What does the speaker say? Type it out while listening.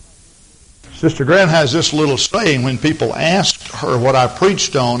Sister Grant has this little saying when people ask her what I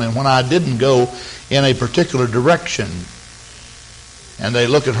preached on and when I didn't go in a particular direction. And they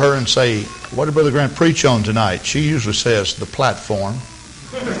look at her and say, what did Brother Grant preach on tonight? She usually says, the platform.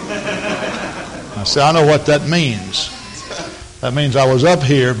 I say, I know what that means. That means I was up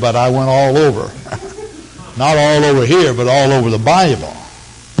here, but I went all over. Not all over here, but all over the Bible.